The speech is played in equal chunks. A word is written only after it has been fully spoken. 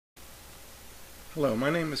Hello, my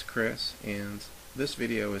name is Chris, and this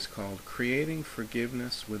video is called Creating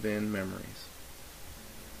Forgiveness Within Memories.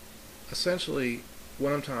 Essentially,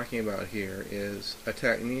 what I'm talking about here is a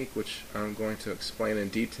technique which I'm going to explain in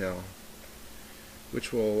detail,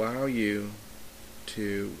 which will allow you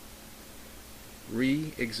to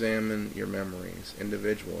re-examine your memories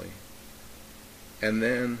individually and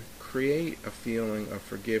then create a feeling of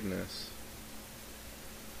forgiveness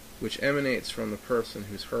which emanates from the person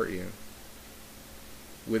who's hurt you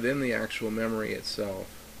within the actual memory itself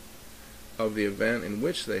of the event in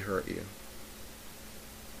which they hurt you,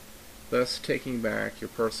 thus taking back your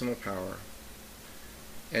personal power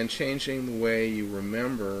and changing the way you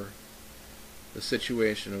remember the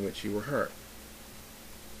situation in which you were hurt.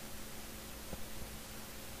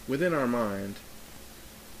 Within our mind,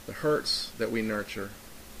 the hurts that we nurture,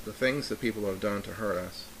 the things that people have done to hurt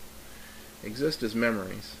us, exist as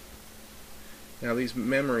memories. Now, these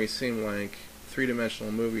memories seem like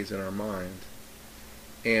three-dimensional movies in our mind,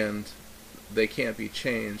 and they can't be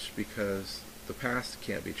changed because the past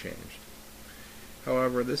can't be changed.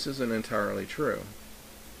 However, this isn't entirely true.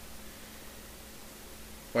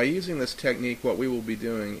 By using this technique, what we will be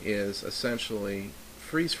doing is essentially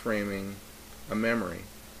freeze-framing a memory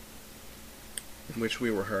in which we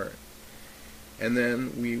were hurt, and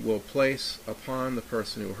then we will place upon the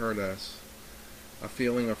person who hurt us a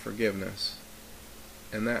feeling of forgiveness,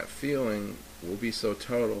 and that feeling will be so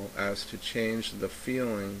total as to change the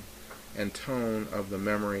feeling and tone of the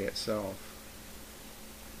memory itself.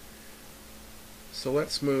 So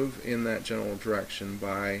let's move in that general direction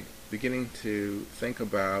by beginning to think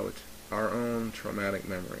about our own traumatic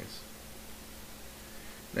memories.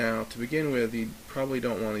 Now, to begin with, you probably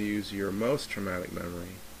don't want to use your most traumatic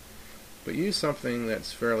memory, but use something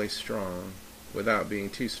that's fairly strong without being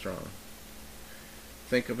too strong.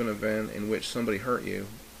 Think of an event in which somebody hurt you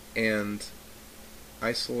and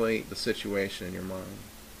isolate the situation in your mind.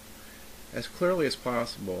 As clearly as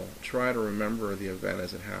possible, try to remember the event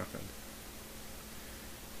as it happened.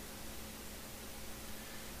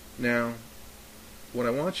 Now, what I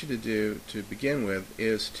want you to do to begin with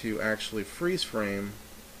is to actually freeze frame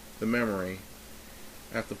the memory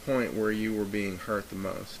at the point where you were being hurt the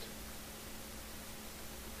most.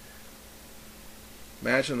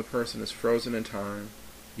 Imagine the person is frozen in time,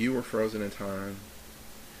 you were frozen in time,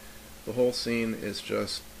 the whole scene is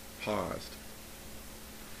just paused.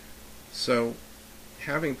 So,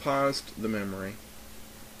 having paused the memory,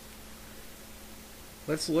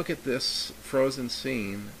 let's look at this frozen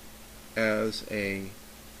scene as a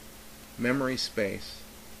memory space,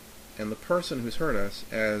 and the person who's hurt us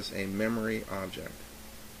as a memory object.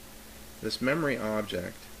 This memory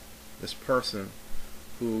object, this person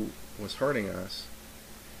who was hurting us,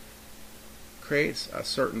 creates a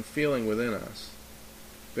certain feeling within us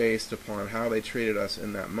based upon how they treated us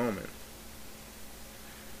in that moment.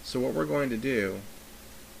 So what we're going to do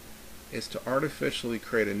is to artificially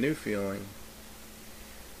create a new feeling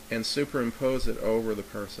and superimpose it over the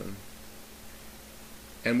person,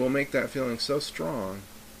 and we'll make that feeling so strong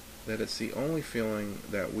that it's the only feeling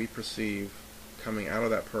that we perceive coming out of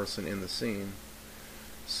that person in the scene,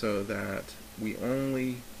 so that we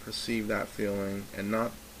only perceive that feeling and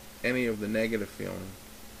not any of the negative feeling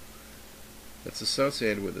that's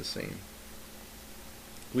associated with the scene.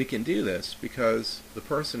 We can do this because the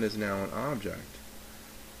person is now an object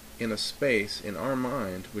in a space in our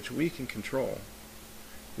mind which we can control.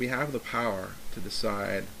 We have the power to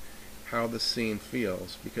decide how the scene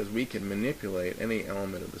feels because we can manipulate any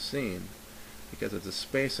element of the scene because it's a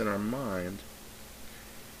space in our mind,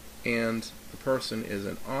 and the person is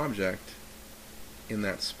an object in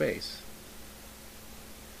that space.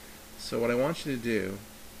 So what I want you to do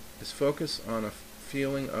is focus on a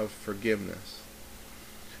feeling of forgiveness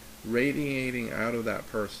radiating out of that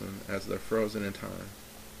person as they're frozen in time.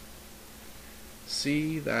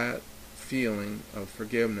 See that feeling of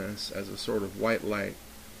forgiveness as a sort of white light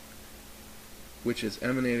which is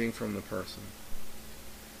emanating from the person.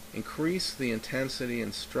 Increase the intensity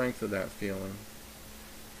and strength of that feeling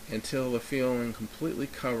until the feeling completely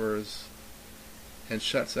covers and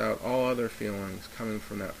shuts out all other feelings coming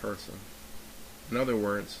from that person. In other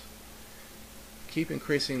words, keep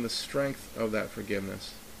increasing the strength of that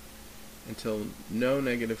forgiveness until no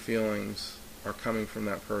negative feelings are coming from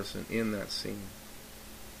that person in that scene.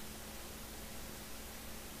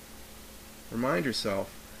 Remind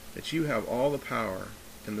yourself that you have all the power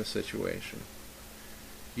in the situation.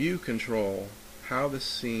 You control how the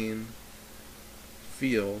scene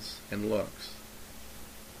feels and looks.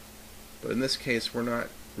 But in this case, we're not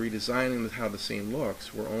redesigning how the scene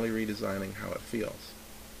looks, we're only redesigning how it feels.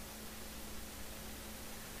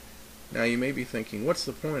 Now you may be thinking, what's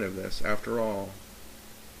the point of this? After all,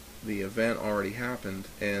 the event already happened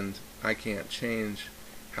and I can't change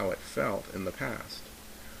how it felt in the past.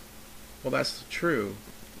 Well, that's true,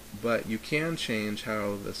 but you can change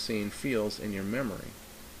how the scene feels in your memory.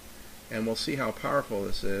 And we'll see how powerful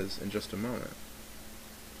this is in just a moment.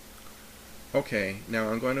 Okay, now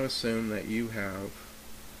I'm going to assume that you have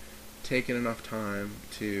taken enough time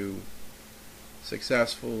to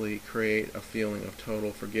successfully create a feeling of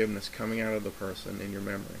total forgiveness coming out of the person in your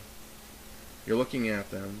memory. You're looking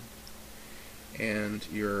at them and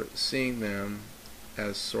you're seeing them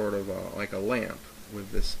as sort of like a lamp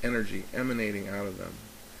with this energy emanating out of them,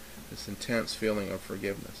 this intense feeling of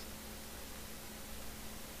forgiveness.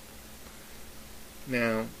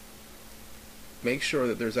 Now, make sure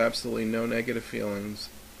that there's absolutely no negative feelings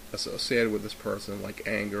associated with this person, like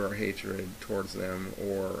anger or hatred towards them,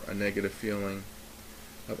 or a negative feeling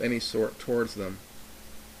of any sort towards them.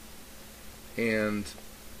 And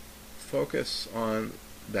focus on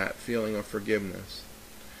that feeling of forgiveness.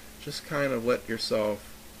 Just kind of let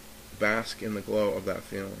yourself bask in the glow of that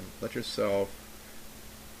feeling. Let yourself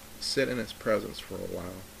sit in its presence for a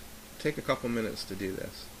while. Take a couple minutes to do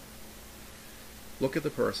this. Look at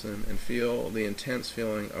the person and feel the intense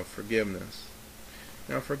feeling of forgiveness.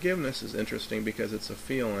 Now, forgiveness is interesting because it's a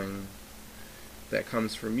feeling that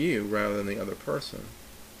comes from you rather than the other person.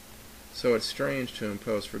 So it's strange to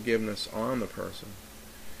impose forgiveness on the person.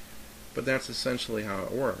 But that's essentially how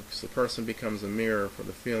it works. The person becomes a mirror for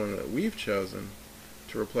the feeling that we've chosen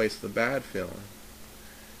to replace the bad feeling.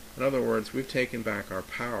 In other words, we've taken back our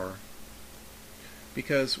power.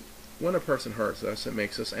 Because when a person hurts us, it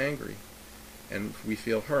makes us angry. And we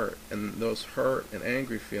feel hurt. And those hurt and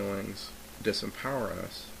angry feelings disempower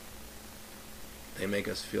us. They make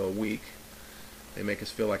us feel weak. They make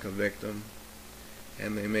us feel like a victim.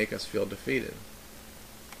 And they make us feel defeated.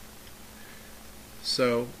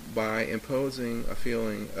 So, by imposing a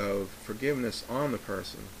feeling of forgiveness on the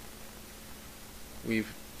person,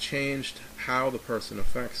 we've changed how the person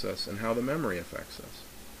affects us and how the memory affects us.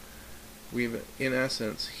 We've, in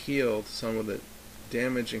essence, healed some of the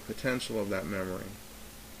damaging potential of that memory.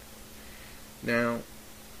 Now,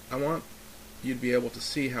 I want you to be able to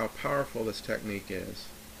see how powerful this technique is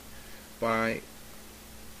by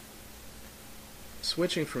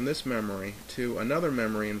switching from this memory to another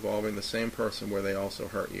memory involving the same person where they also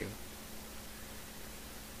hurt you.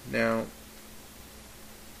 Now,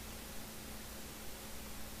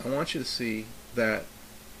 I want you to see that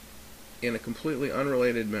in a completely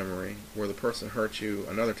unrelated memory where the person hurt you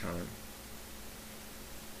another time,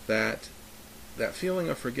 that feeling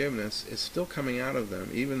of forgiveness is still coming out of them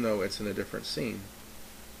even though it's in a different scene.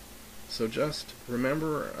 So just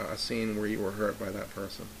remember a scene where you were hurt by that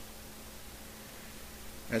person.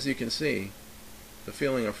 As you can see, the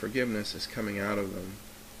feeling of forgiveness is coming out of them,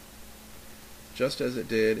 just as it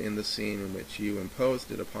did in the scene in which you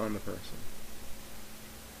imposed it upon the person.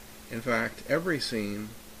 In fact, every scene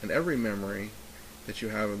and every memory that you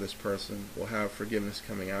have of this person will have forgiveness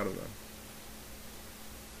coming out of them.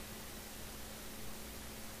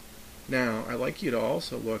 Now, I'd like you to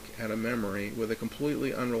also look at a memory with a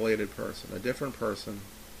completely unrelated person, a different person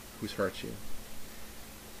who's hurt you.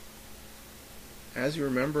 As you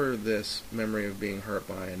remember this memory of being hurt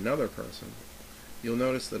by another person, you'll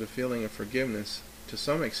notice that a feeling of forgiveness to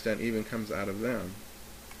some extent even comes out of them.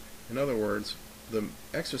 In other words, the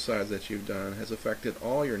exercise that you've done has affected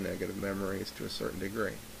all your negative memories to a certain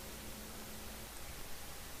degree.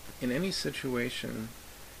 In any situation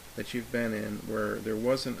that you've been in where there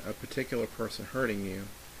wasn't a particular person hurting you,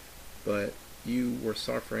 but you were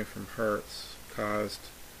suffering from hurts caused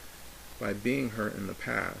by being hurt in the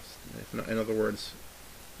past. In other words,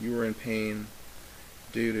 you were in pain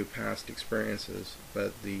due to past experiences,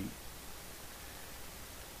 but the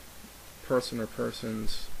person or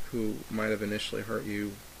persons who might have initially hurt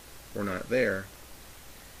you were not there,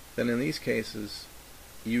 then in these cases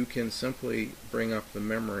you can simply bring up the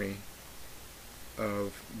memory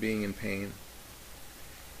of being in pain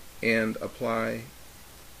and apply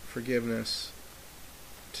forgiveness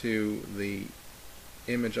to the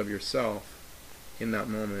image of yourself in that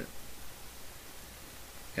moment,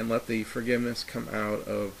 and let the forgiveness come out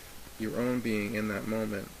of your own being in that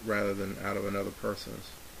moment rather than out of another person's.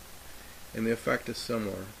 And the effect is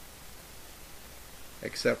similar,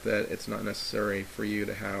 except that it's not necessary for you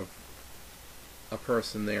to have a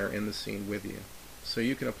person there in the scene with you. So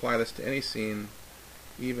you can apply this to any scene,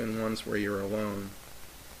 even ones where you're alone,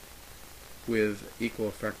 with equal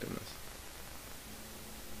effectiveness.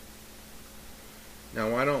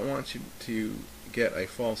 Now, I don't want you to get a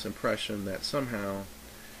false impression that somehow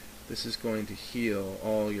this is going to heal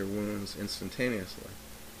all your wounds instantaneously.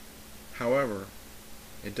 However,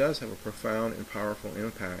 it does have a profound and powerful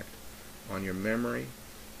impact on your memory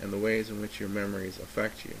and the ways in which your memories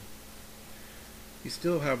affect you. You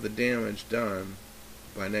still have the damage done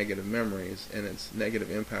by negative memories and its negative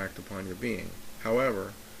impact upon your being.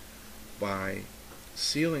 However, by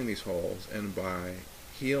sealing these holes and by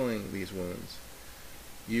healing these wounds,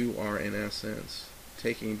 you are in essence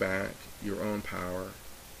taking back your own power,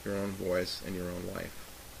 your own voice, and your own life.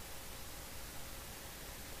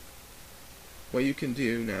 What you can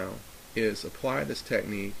do now is apply this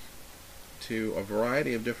technique to a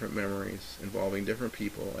variety of different memories involving different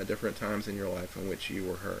people at different times in your life in which you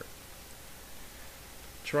were hurt.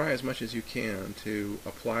 Try as much as you can to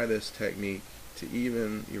apply this technique to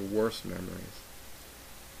even your worst memories.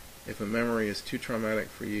 If a memory is too traumatic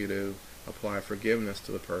for you to apply forgiveness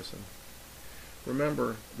to the person,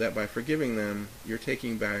 remember that by forgiving them, you're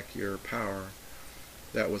taking back your power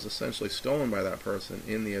that was essentially stolen by that person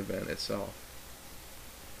in the event itself.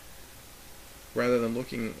 Rather than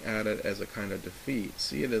looking at it as a kind of defeat,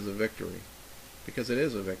 see it as a victory, because it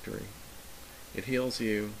is a victory. It heals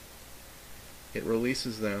you. It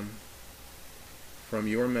releases them from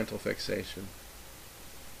your mental fixation.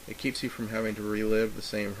 It keeps you from having to relive the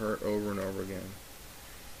same hurt over and over again.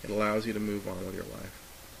 It allows you to move on with your life.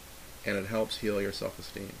 And it helps heal your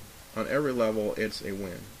self-esteem. On every level, it's a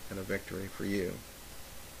win and a victory for you.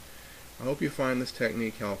 I hope you find this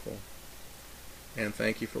technique helpful, and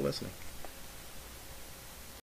thank you for listening.